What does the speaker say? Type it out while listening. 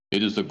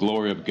It is the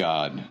glory of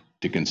God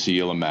to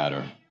conceal a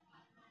matter.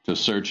 To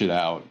search it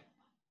out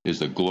is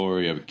the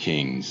glory of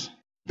kings.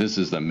 This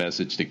is the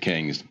Message to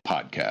Kings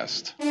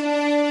podcast.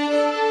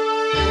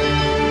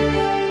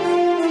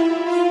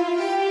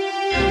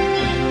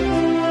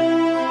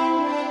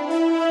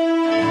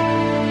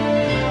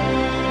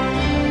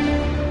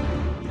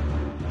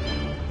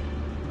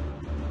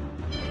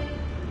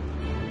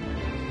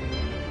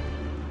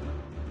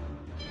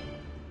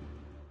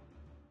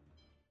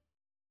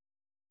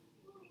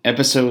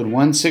 Episode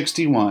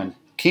 161,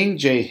 King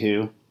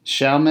Jehu,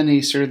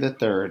 Shalmaneser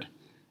III,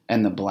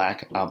 and the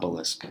Black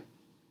Obelisk.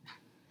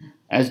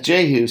 As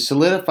Jehu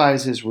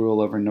solidifies his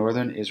rule over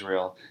northern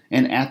Israel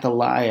and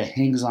Athaliah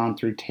hangs on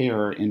through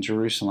terror in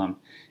Jerusalem,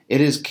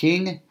 it is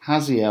King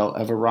Hazael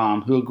of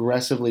Aram who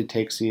aggressively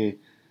takes the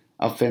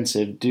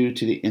offensive due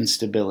to the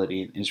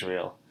instability in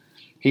Israel.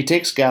 He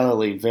takes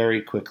Galilee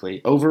very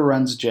quickly,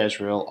 overruns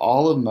Jezreel,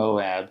 all of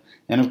Moab,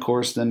 and of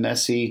course the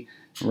messy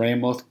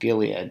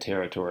Ramoth-Gilead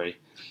territory.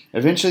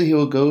 Eventually he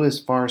will go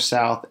as far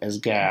south as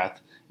Gath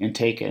and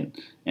take it,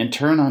 and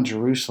turn on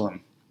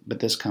Jerusalem, but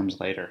this comes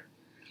later.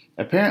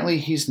 Apparently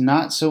he's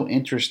not so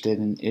interested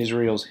in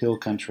Israel's hill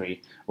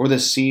country or the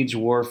siege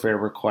warfare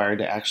required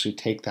to actually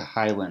take the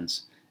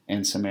highlands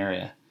and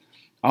Samaria.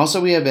 Also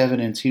we have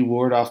evidence he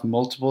warded off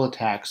multiple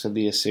attacks of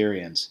the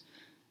Assyrians.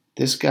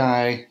 This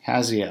guy,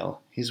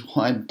 Hazael, he's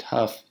one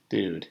tough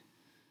dude.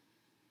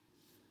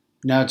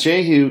 Now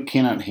Jehu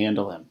cannot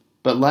handle him.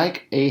 But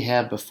like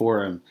Ahab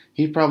before him,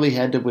 he probably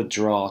had to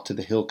withdraw to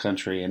the hill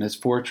country and his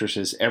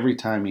fortresses every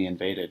time he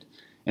invaded.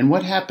 And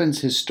what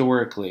happens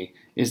historically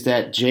is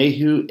that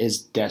Jehu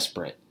is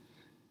desperate.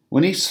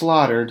 When he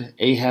slaughtered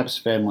Ahab's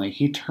family,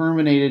 he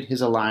terminated his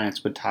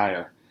alliance with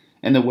Tyre,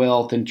 and the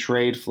wealth and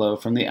trade flow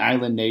from the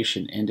island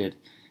nation ended.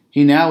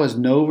 He now has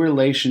no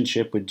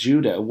relationship with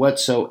Judah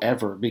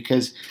whatsoever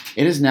because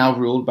it is now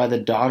ruled by the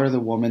daughter of the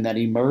woman that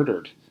he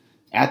murdered.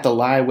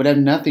 Athaliah would have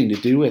nothing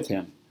to do with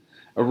him.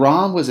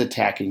 Aram was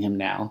attacking him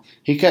now.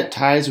 He cut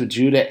ties with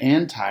Judah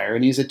and Tyre,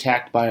 and he's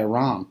attacked by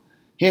Aram.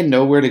 He had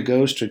nowhere to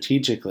go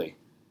strategically.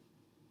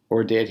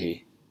 Or did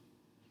he?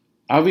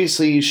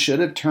 Obviously, he should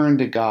have turned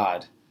to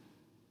God,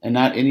 and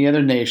not any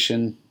other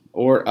nation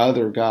or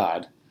other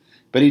god.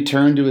 But he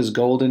turned to his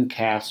golden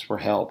calves for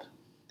help,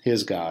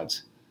 his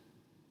gods.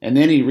 And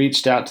then he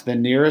reached out to the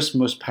nearest,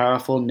 most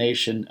powerful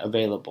nation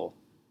available,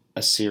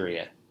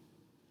 Assyria.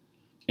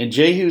 In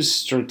Jehu's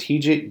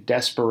strategic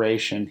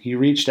desperation, he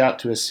reached out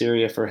to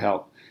Assyria for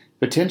help,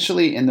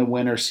 potentially in the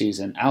winter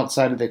season,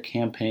 outside of the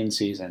campaign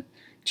season.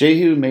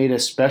 Jehu made a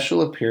special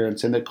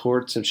appearance in the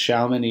courts of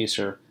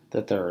Shalmaneser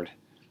III,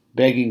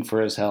 begging for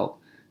his help.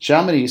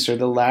 Shalmaneser,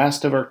 the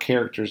last of our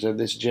characters of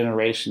this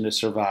generation to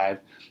survive,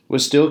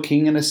 was still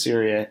king in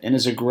Assyria, and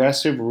his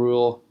aggressive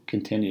rule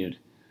continued.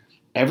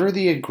 Ever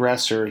the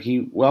aggressor,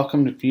 he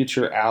welcomed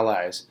future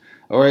allies,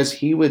 or as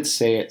he would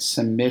say it,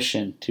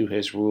 submission to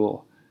his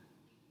rule.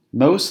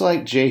 Most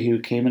like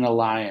Jehu came in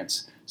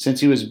alliance,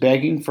 since he was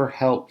begging for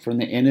help from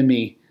the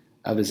enemy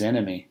of his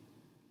enemy.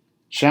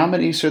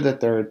 Shalmaneser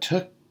III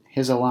took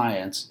his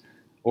alliance,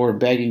 or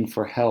begging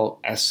for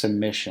help, as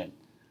submission.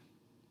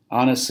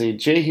 Honestly,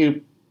 Jehu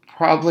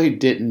probably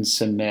didn't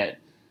submit,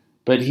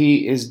 but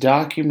he is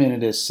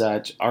documented as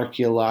such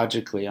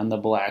archaeologically on the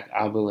Black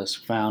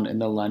Obelisk found in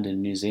the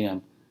London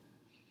Museum.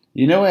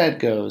 You know how it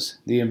goes.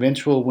 The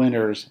eventual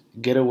winners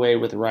get away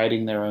with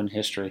writing their own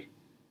history.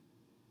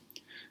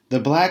 The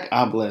Black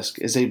Obelisk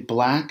is a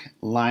black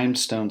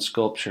limestone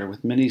sculpture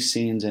with many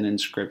scenes and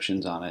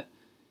inscriptions on it.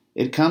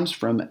 It comes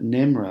from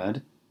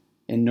Nimrud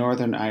in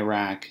northern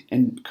Iraq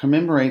and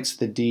commemorates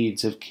the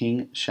deeds of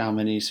King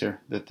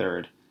Shalmaneser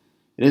III.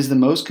 It is the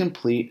most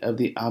complete of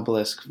the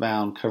obelisks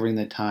found covering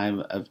the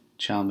time of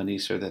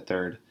Shalmaneser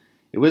III.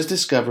 It was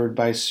discovered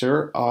by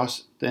Sir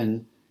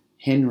Austin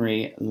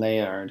Henry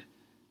Layard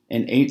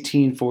in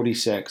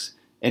 1846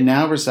 and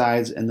now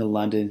resides in the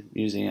London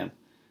Museum.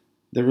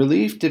 The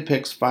relief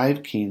depicts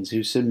 5 kings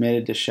who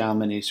submitted to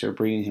Shalmaneser,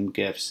 bringing him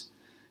gifts.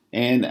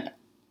 And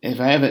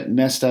if I haven't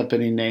messed up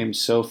any names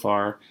so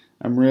far,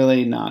 I'm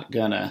really not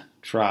gonna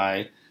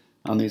try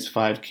on these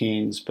 5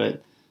 kings.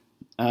 But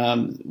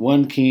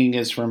one king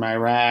is from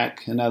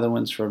Iraq, another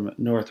one's from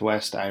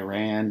northwest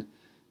Iran.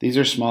 These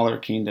are smaller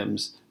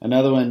kingdoms.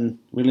 Another one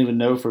we don't even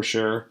know for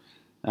sure.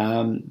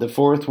 The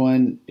 4th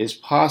one is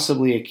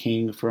possibly a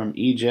king from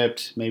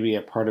Egypt, maybe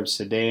a part of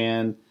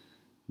Sudan.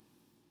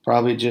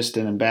 Probably just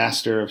an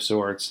ambassador of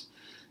sorts.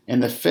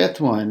 And the 5th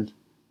one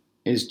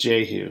is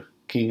Jehu,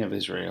 king of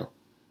Israel.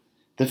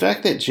 The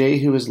fact that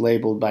Jehu is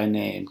labeled by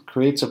name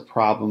creates a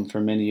problem for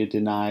many who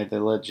deny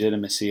the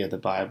legitimacy of the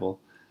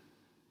Bible.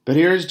 But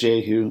here is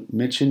Jehu,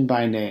 mentioned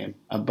by name,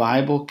 a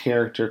Bible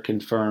character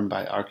confirmed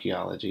by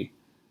archaeology.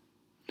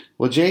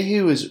 Well,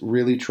 Jehu is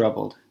really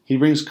troubled. He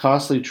brings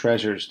costly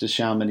treasures to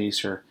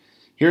Shalmaneser.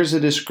 Here's a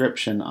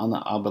description on the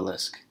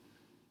obelisk.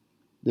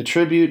 The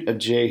tribute of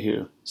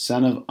Jehu,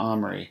 son of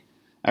Omri.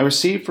 I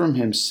received from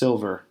him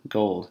silver,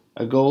 gold,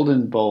 a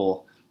golden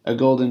bowl, a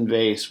golden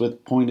vase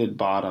with pointed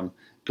bottom,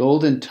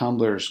 golden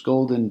tumblers,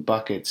 golden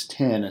buckets,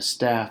 tin, a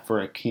staff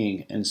for a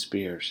king, and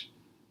spears.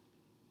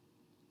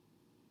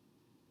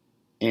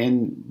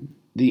 And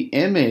the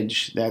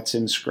image that's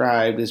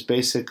inscribed is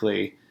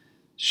basically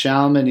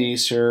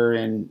Shalmaneser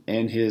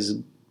and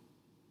his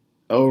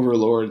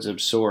overlords of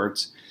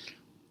sorts,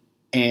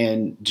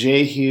 and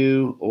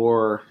Jehu,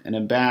 or an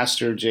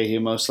ambassador Jehu,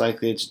 most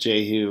likely it's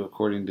Jehu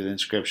according to the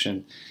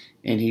inscription,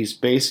 and he's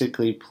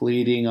basically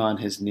pleading on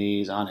his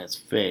knees, on his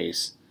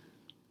face,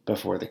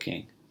 before the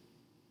king.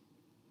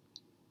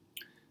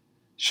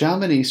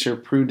 Shalmaneser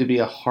proved to be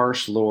a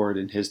harsh lord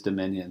in his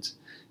dominions,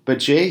 but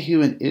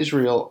Jehu in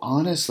Israel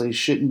honestly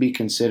shouldn't be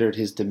considered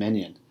his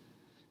dominion,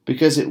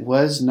 because it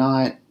was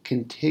not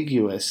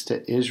contiguous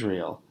to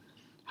Israel.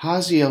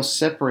 Hazael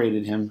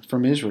separated him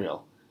from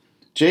Israel.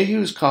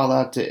 Jehu's call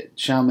out to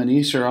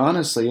Shalmaneser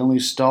honestly only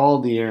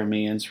stalled the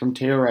Arameans from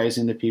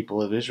terrorizing the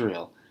people of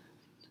Israel.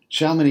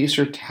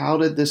 Shalmaneser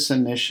touted the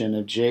submission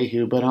of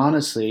Jehu, but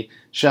honestly,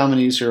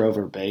 Shalmaneser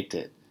overbaked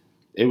it.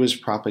 It was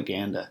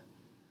propaganda.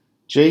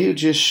 Jehu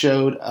just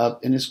showed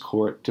up in his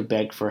court to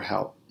beg for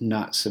help,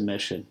 not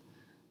submission.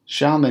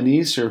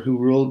 Shalmaneser, who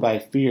ruled by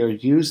fear,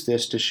 used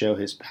this to show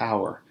his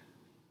power.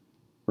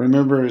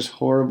 Remember his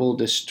horrible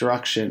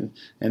destruction,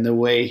 and the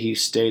way he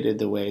stated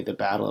the way the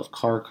Battle of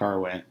Karkar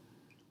went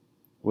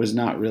was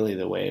not really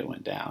the way it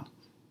went down.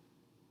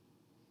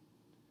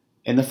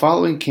 In the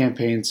following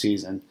campaign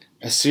season,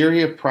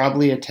 Assyria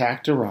probably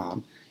attacked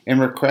Aram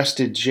and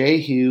requested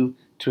Jehu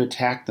to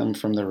attack them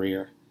from the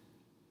rear.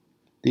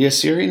 The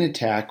Assyrian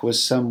attack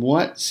was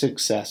somewhat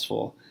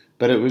successful,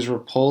 but it was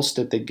repulsed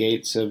at the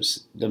gates of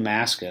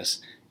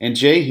Damascus, and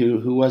Jehu,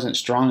 who wasn't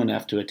strong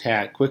enough to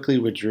attack, quickly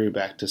withdrew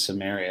back to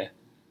Samaria,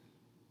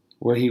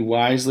 where he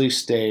wisely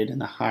stayed in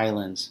the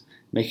highlands,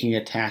 making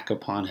attack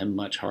upon him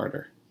much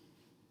harder.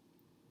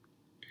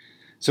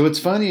 So what's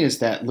funny is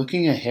that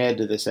looking ahead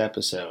to this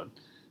episode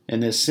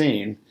and this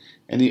scene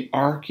and the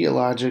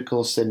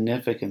archaeological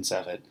significance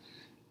of it,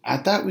 I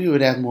thought we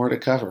would have more to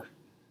cover.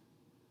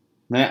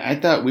 I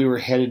thought we were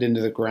headed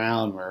into the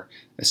ground where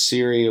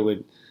Assyria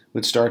would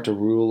start to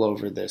rule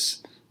over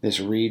this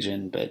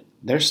region, but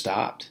they're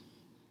stopped.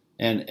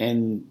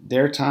 And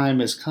their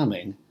time is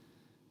coming,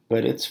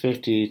 but it's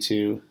 50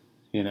 to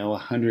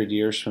 100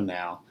 years from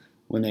now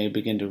when they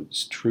begin to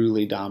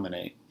truly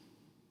dominate.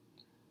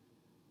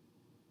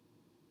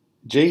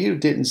 Jehu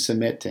didn't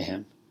submit to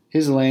him.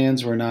 His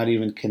lands were not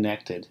even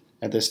connected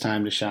at this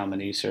time to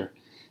Shalmaneser,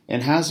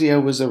 and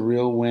Hazael was a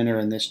real winner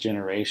in this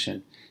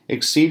generation,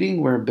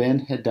 exceeding where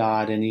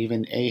Ben-Hadad and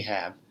even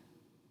Ahab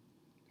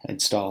had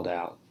stalled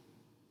out.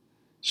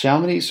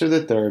 Shalmaneser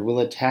III will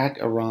attack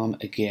Aram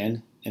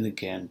again and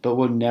again, but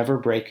will never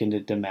break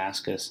into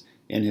Damascus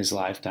in his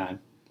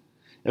lifetime.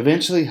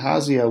 Eventually,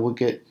 Hazael will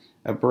get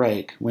a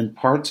break when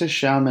parts of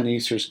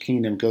Shalmaneser's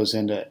kingdom goes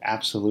into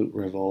absolute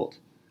revolt,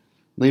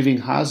 leaving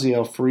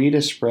Hazael free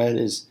to spread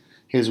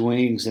his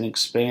wings and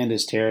expand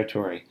his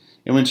territory.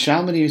 And when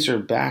Shalmaneser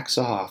backs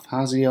off,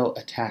 Hazael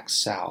attacks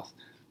south,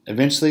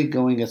 eventually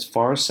going as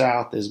far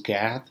south as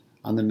Gath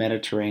on the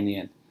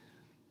Mediterranean.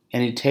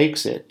 And he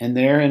takes it, and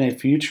there in a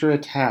future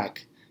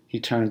attack,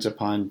 he turns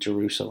upon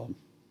Jerusalem.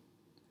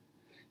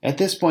 At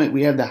this point,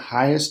 we have the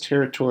highest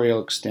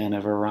territorial extent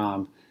of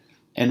Aram,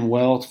 and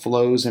wealth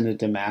flows into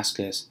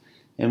Damascus.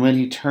 And when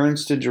he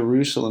turns to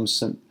Jerusalem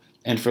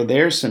and for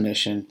their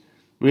submission,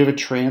 we have a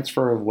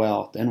transfer of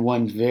wealth and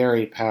one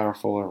very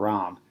powerful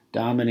Aram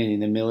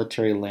dominating the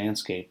military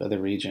landscape of the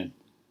region.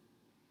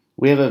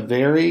 We have a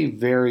very,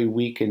 very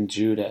weakened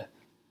Judah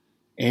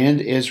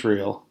and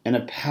Israel and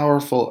a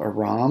powerful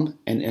Aram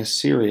and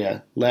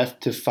Assyria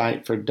left to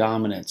fight for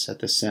dominance at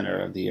the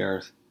center of the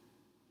earth.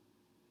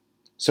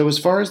 So as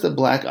far as the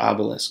Black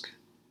Obelisk,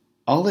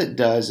 all it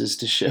does is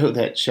to show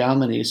that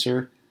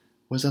Shalmaneser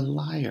was a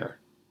liar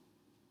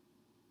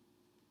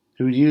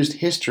who used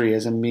history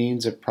as a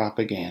means of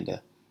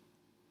propaganda.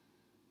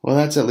 Well,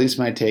 that's at least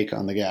my take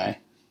on the guy.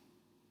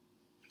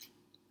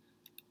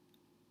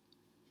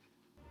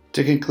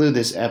 To conclude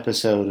this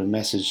episode of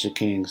Message to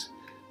Kings,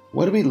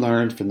 what do we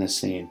learn from this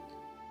scene?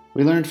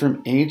 We learned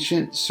from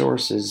ancient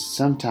sources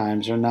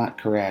sometimes are not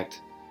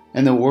correct,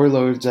 and the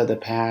warlords of the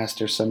past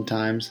are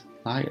sometimes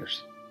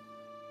liars.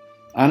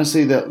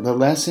 Honestly, the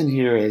lesson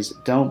here is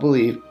don't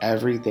believe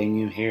everything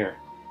you hear.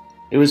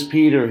 It was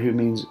Peter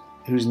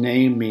whose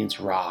name means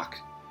rock.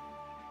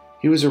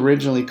 He was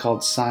originally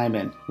called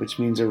Simon, which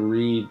means a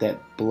reed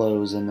that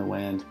blows in the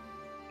wind.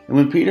 And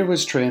when Peter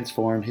was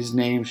transformed, his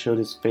name showed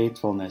his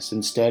faithfulness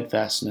and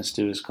steadfastness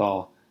to his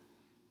call.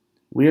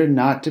 We are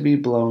not to be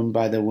blown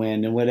by the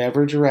wind in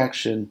whatever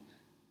direction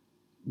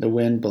the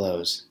wind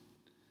blows,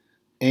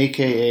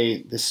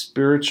 aka the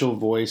spiritual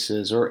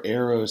voices or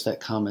arrows that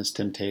come as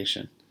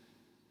temptation.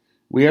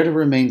 We are to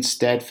remain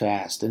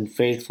steadfast and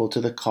faithful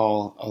to the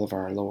call of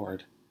our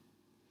Lord.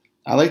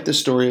 I like the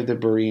story of the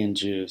Berean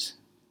Jews.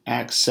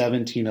 Acts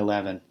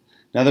 17:11.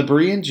 Now the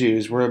Berean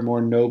Jews were a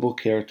more noble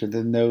character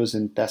than those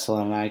in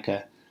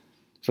Thessalonica,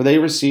 for they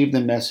received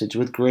the message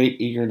with great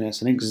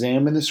eagerness and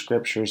examined the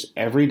Scriptures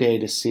every day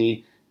to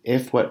see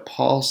if what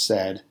Paul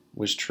said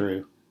was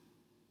true.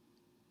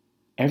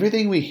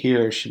 Everything we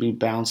hear should be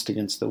bounced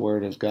against the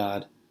Word of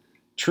God.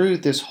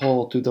 Truth is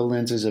whole through the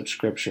lenses of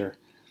Scripture.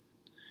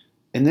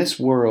 In this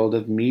world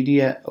of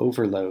media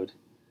overload,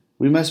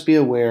 we must be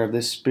aware of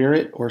the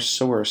spirit or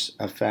source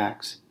of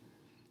facts.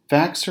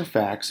 Facts are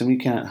facts, and we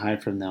cannot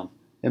hide from them.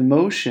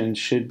 Emotion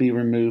should be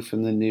removed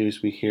from the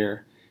news we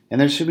hear, and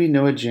there should be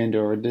no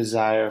agenda or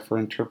desire for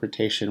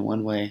interpretation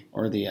one way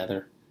or the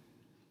other.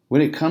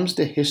 When it comes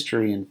to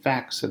history and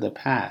facts of the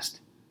past,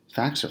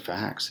 facts are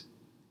facts.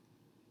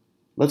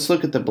 Let's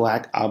look at the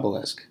black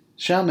obelisk.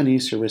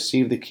 Shalmaneser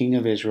received the king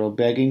of Israel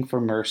begging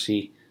for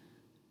mercy.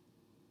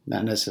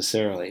 Not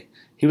necessarily.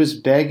 He was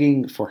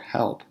begging for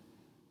help,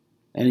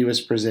 and he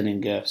was presenting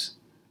gifts.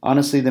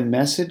 Honestly, the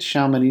message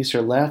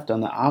Shalmaneser left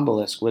on the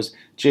obelisk was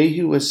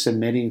Jehu was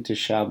submitting to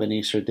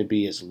Shalmaneser to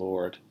be his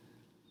lord.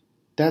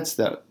 That's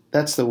the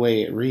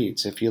way it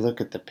reads if you look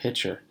at the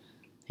picture.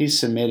 He's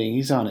submitting,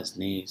 he's on his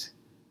knees.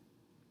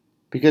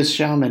 Because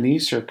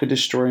Shalmaneser could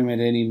destroy him at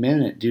any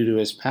minute due to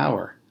his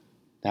power.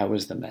 That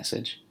was the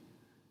message.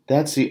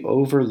 That's the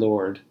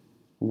overlord,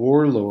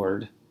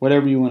 warlord,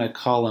 whatever you want to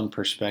call him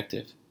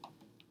perspective.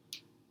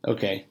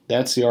 Okay,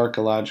 that's the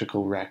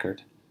archaeological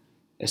record.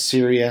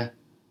 Assyria,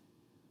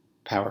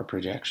 power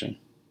projection.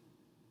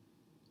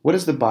 What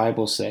does the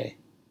Bible say?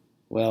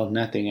 Well,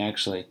 nothing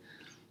actually.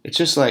 It's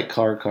just like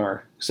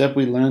car, except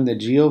we learn the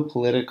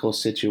geopolitical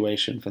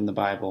situation from the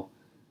Bible.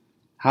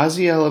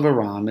 Hazael of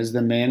Aram is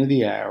the man of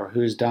the hour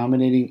who is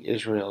dominating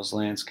Israel's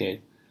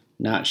landscape,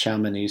 not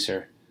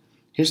Shalmaneser.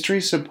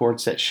 History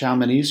supports that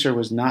Shalmaneser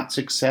was not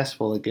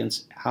successful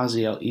against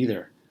Hazael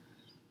either.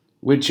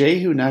 With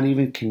Jehu not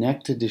even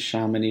connected to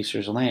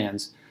Shalmaneser's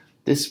lands,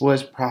 this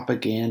was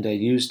propaganda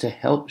used to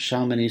help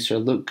Shalmaneser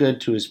look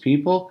good to his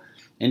people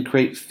and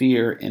create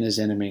fear in his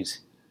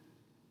enemies.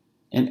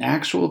 An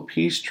actual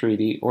peace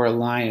treaty or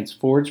alliance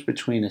forged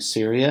between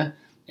Assyria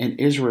and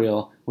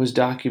Israel was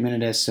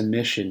documented as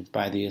submission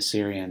by the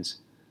Assyrians.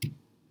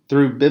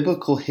 Through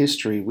biblical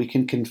history, we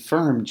can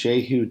confirm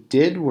Jehu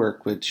did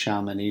work with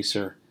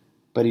Shalmaneser,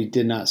 but he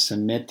did not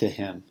submit to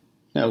him.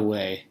 No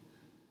way.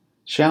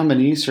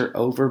 Shalmaneser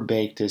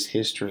overbaked his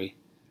history.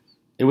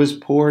 It was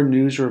poor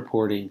news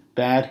reporting,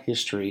 bad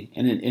history,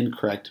 and an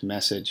incorrect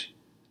message.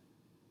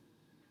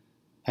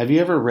 Have you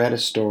ever read a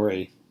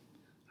story,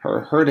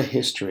 or heard a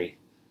history,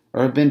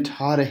 or have been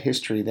taught a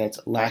history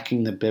that's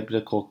lacking the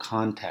biblical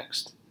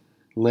context,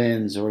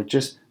 lens, or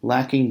just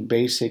lacking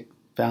basic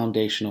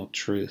foundational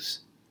truths?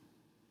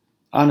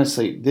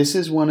 Honestly, this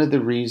is one of the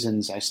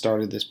reasons I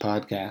started this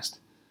podcast,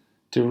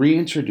 to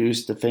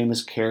reintroduce the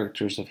famous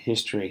characters of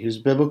history whose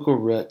biblical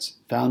roots,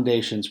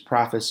 foundations,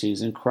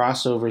 prophecies, and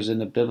crossovers in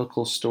the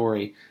biblical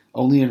story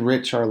only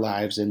enrich our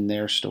lives in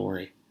their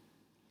story.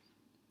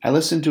 I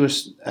listened to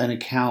an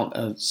account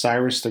of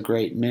Cyrus the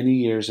Great many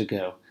years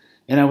ago,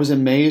 and I was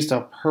amazed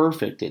how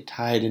perfect it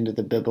tied into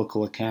the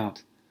biblical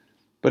account.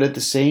 But at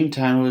the same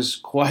time, I was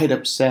quite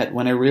upset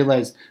when I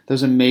realized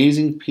those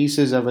amazing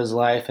pieces of his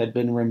life had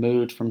been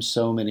removed from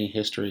so many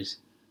histories.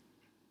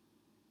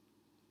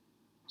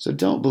 So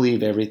don't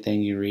believe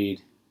everything you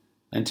read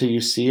until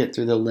you see it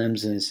through the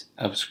lenses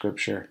of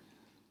Scripture.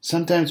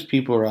 Sometimes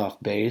people are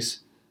off base,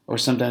 or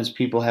sometimes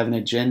people have an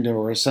agenda,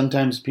 or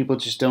sometimes people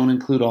just don't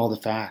include all the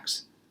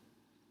facts.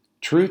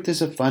 Truth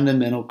is a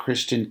fundamental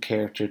Christian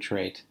character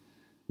trait.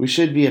 We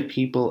should be a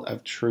people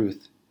of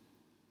truth.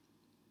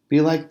 Be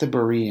like the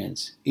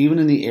Bereans, even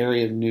in the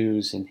area of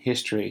news and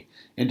history,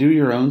 and do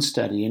your own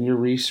study and your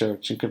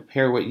research and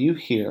compare what you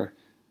hear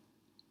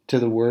to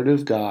the Word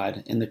of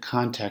God in the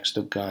context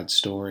of God's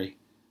story.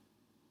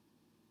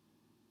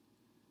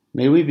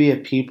 May we be a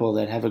people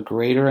that have a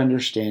greater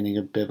understanding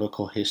of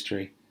biblical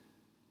history,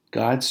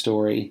 God's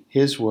story,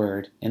 His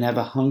Word, and have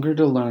a hunger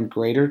to learn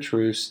greater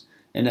truths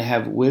and to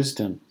have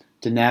wisdom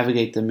to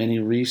navigate the many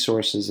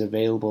resources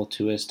available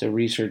to us to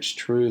research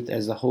truth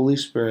as the Holy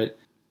Spirit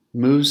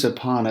moves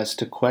upon us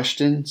to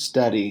question,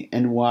 study,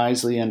 and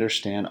wisely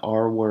understand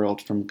our world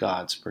from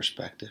God's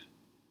perspective.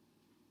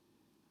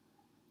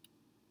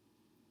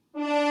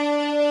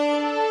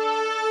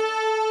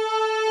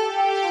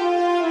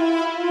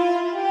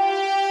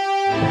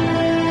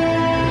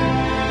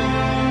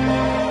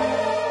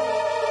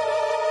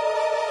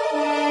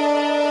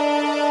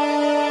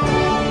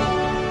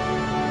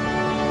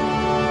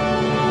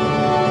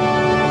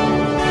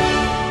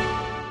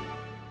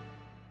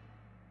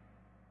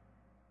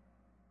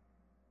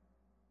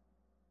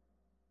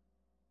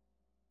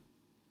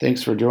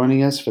 Thanks for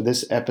joining us for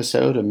this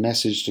episode of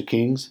Message to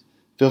Kings.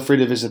 Feel free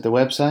to visit the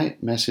website,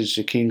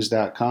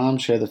 messagetokings.com,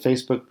 share the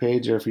Facebook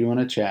page, or if you want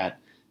to chat,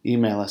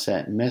 email us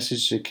at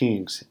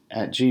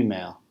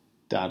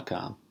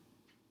messagetokings@gmail.com.